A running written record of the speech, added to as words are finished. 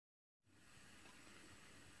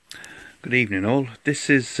Good evening all.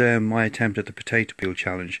 This is my attempt at the potato peel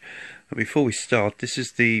challenge. And before we start, this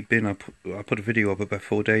is the bin I put a video up about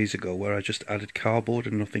 4 days ago where I just added cardboard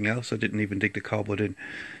and nothing else. I didn't even dig the cardboard in.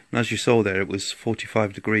 And as you saw there, it was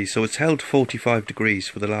 45 degrees. So it's held 45 degrees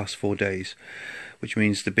for the last 4 days, which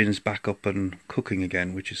means the bin's back up and cooking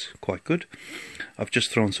again, which is quite good. I've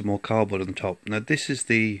just thrown some more cardboard on top. Now this is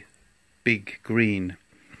the big green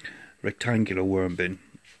rectangular worm bin.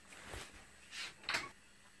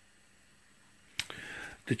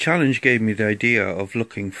 The challenge gave me the idea of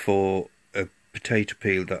looking for a potato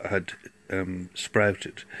peel that had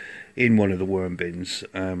sprouted in one of the worm bins.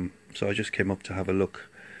 So I just came up to have a look,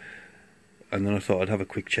 and then I thought I'd have a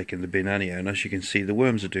quick check in the bin anyhow. And as you can see, the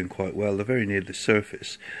worms are doing quite well. They're very near the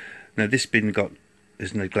surface. Now this bin got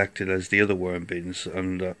as neglected as the other worm bins,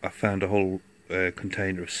 and I found a whole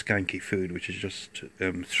container of skanky food which I just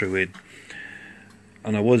threw in.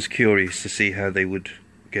 And I was curious to see how they would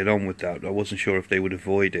get on with that. I wasn't sure if they would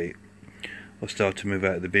avoid it or start to move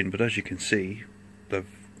out of the bin, but as you can see,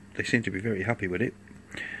 they seem to be very happy with it.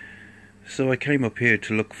 So I came up here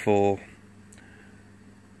to look for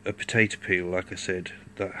a potato peel, like I said,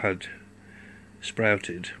 that had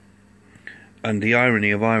sprouted. And the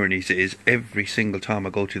irony of ironies is, every single time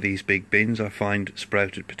I go to these big bins, I find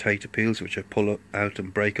sprouted potato peels, which I pull out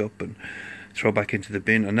and break up and throw back into the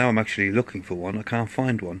bin. And now I'm actually looking for one. I can't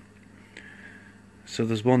find one. So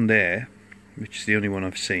there's one there, which is the only one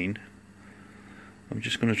I've seen. I'm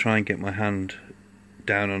just going to try and get my hand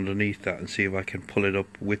down underneath that and see if I can pull it up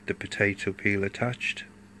with the potato peel attached.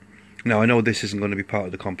 Now I know this isn't going to be part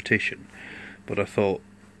of the competition, but I thought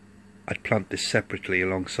I'd plant this separately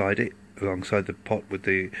alongside the pot with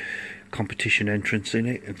the competition entrance in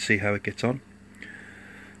it, and see how it gets on.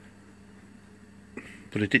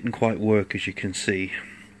 But it didn't quite work, as you can see,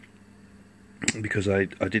 because I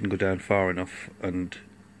didn't go down far enough and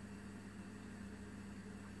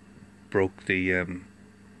broke the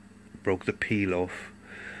peel off.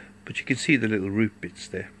 But you can see the little root bits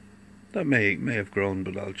there. That may have grown,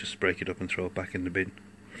 but I'll just break it up and throw it back in the bin.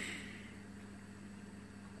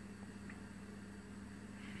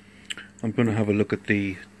 I'm going to have a look at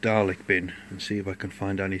the Dalek bin and see if I can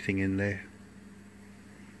find anything in there.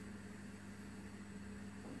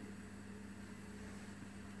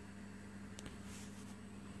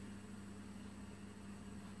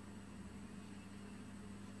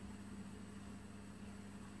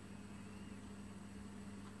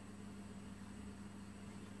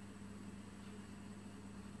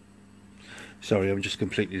 Sorry, I'm just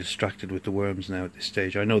completely distracted with the worms now at this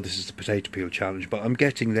stage. I know this is the potato peel challenge, but I'm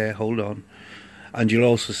getting there, hold on. And you'll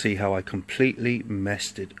also see how I completely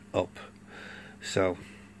messed it up. So,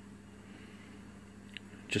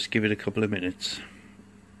 just give it a couple of minutes,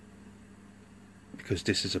 because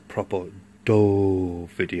this is a proper dough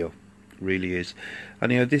video, really is.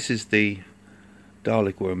 Anyhow, this is the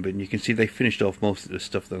Dalek worm bin. You can see they finished off most of the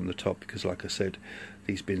stuff on the top, because like I said,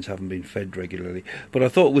 these bins haven't been fed regularly. But I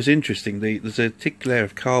thought it was interesting, there's a thick layer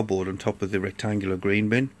of cardboard on top of the rectangular green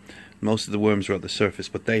bin. Most of the worms are at the surface,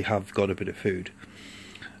 but they have got a bit of food.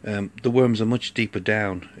 The worms are much deeper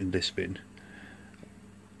down in this bin,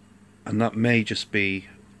 and that may just be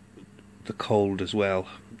the cold as well,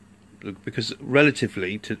 because relative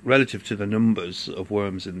to the numbers of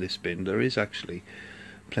worms in this bin, there is actually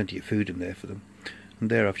plenty of food in there for them. And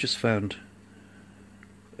there, I've just found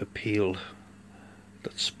a peel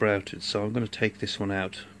that sprouted, so I'm going to take this one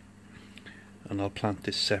out and I'll plant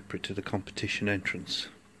this separate to the competition entrance.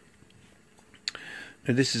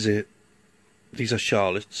 Now this is it. These are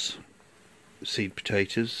Charlotte's seed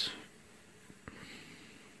potatoes.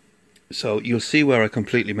 So you'll see where I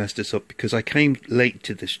completely messed this up, because I came late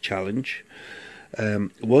to this challenge,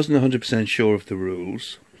 wasn't 100% sure of the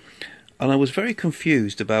rules, and I was very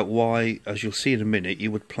confused about why, as you'll see in a minute, you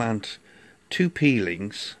would plant two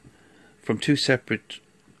peelings from two separate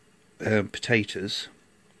potatoes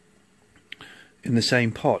in the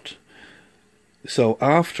same pot. So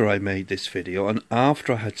after I made this video, and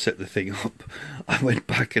after I had set the thing up, I went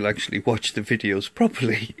back and actually watched the videos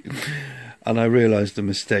properly, and I realised the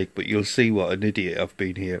mistake. But you'll see what an idiot I've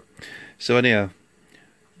been here. So anyhow,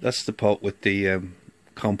 that's the pot with the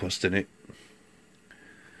compost in it.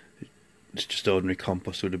 It's just ordinary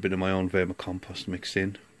compost with a bit of my own vermicompost mixed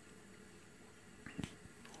in.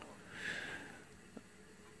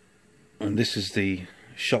 And this is the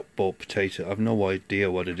shop bought potato. I've no idea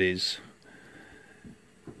what it is.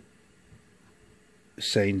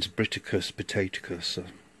 Sains Briticus Potaticus, or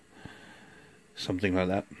something like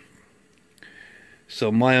that. So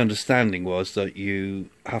my understanding was that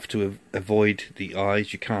you have to avoid the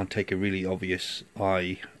eyes. You can't take a really obvious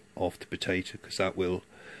eye off the potato, because that will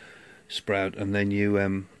sprout, and then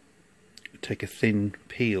you take a thin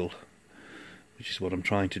peel, which is what I'm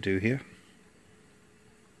trying to do here.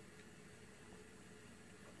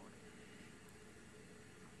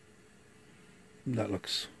 That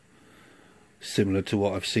looks similar to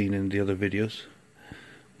what I've seen in the other videos.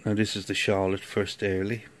 Now this is the Charlotte First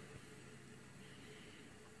Early.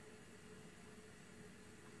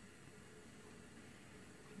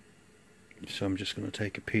 So I'm just going to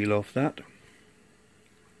take a peel off that.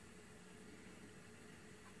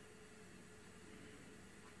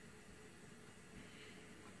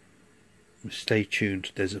 Stay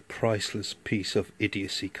tuned, there's a priceless piece of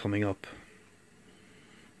idiocy coming up.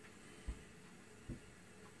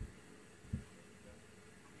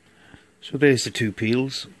 So there's the two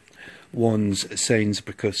peels. One's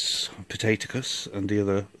Sainsbury's Potaticus and the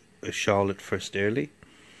other a Charlotte First Early.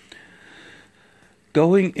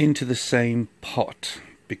 Going into the same pot,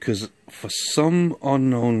 because for some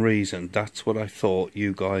unknown reason that's what I thought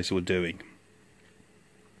you guys were doing.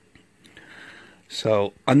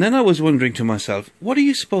 So, and then I was wondering to myself, what are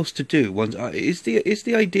you supposed to do? Once is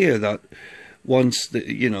the idea that once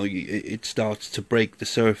it starts to break the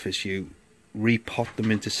surface, you repot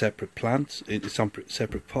them into separate plants, into some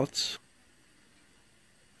separate pots?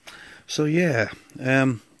 So yeah,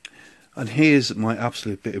 and here's my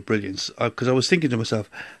absolute bit of brilliance, because I was thinking to myself,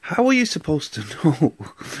 how are you supposed to know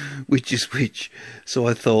which is which? So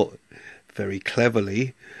I thought, very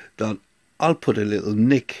cleverly, that I'll put a little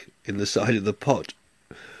nick in the side of the pot,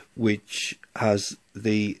 which has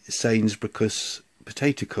the Sainsbury's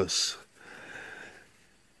Potaticus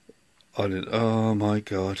on it. Oh my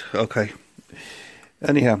god. Okay.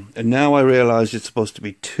 Anyhow, and now I realise it's supposed to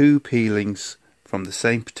be two peelings from the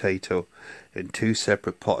same potato in two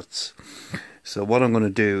separate pots. So what I'm going to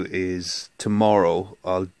do is tomorrow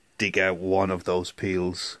I'll dig out one of those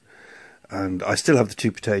peels, and I still have the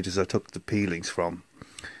two potatoes I took the peelings from,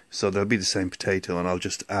 so they'll be the same potato, and I'll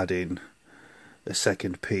just add in a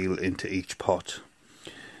second peel into each pot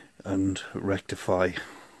and rectify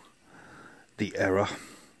the error.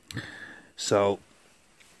 So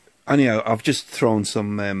anyhow, I've just thrown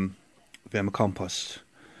some vermicompost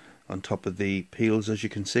on top of the peels, as you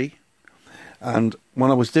can see. And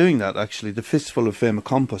when I was doing that, actually, the fistful of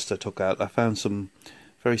vermicompost I took out, I found some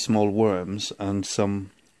very small worms and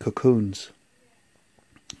some cocoons.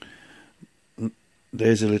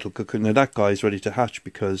 There's a little cocoon. Now that guy's ready to hatch,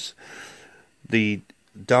 because the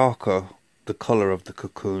darker the colour of the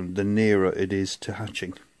cocoon, the nearer it is to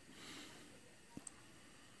hatching.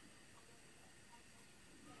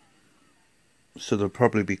 So there's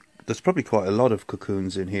probably quite a lot of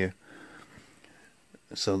cocoons in here.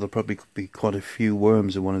 So there'll probably be quite a few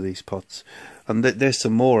worms in one of these pots. And there's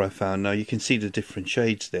some more I found. Now you can see the different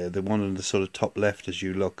shades there. The one on the sort of top left as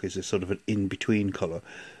you look is a sort of an in-between colour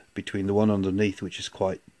between the one underneath, which is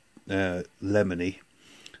quite lemony,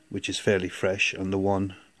 which is fairly fresh, and the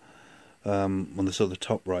one on the sort of the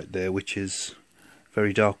top right there, which is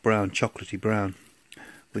very dark brown, chocolatey brown,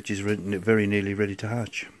 which is very nearly ready to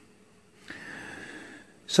hatch.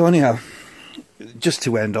 So anyhow, just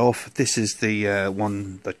to end off, this is the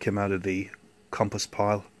one that came out of the compost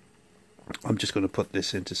pile. I'm just going to put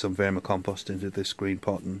this into some vermicompost into this green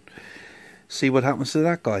pot and see what happens to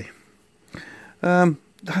that guy.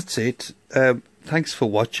 That's it. Thanks for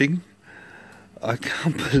watching. I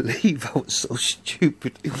can't believe I was so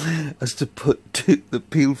stupid as to put the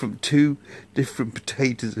peel from two different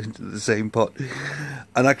potatoes into the same pot,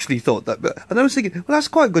 and actually thought that. And I was thinking, well, that's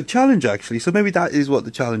quite a good challenge actually. So maybe that is what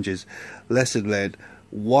the challenge is. Lesson learned: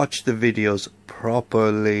 watch the videos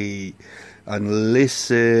properly and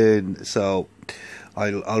listen. So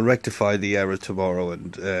I'll rectify the error tomorrow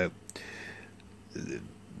and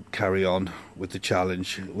carry on with the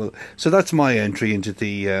challenge. Well, so that's my entry into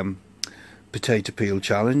the potato peel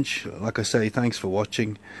challenge. Like I say, thanks for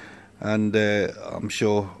watching, and I'm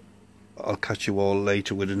sure I'll catch you all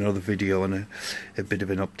later with another video and a bit of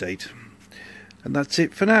an update. And that's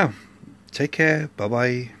it for now. Take care. Bye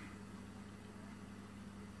bye.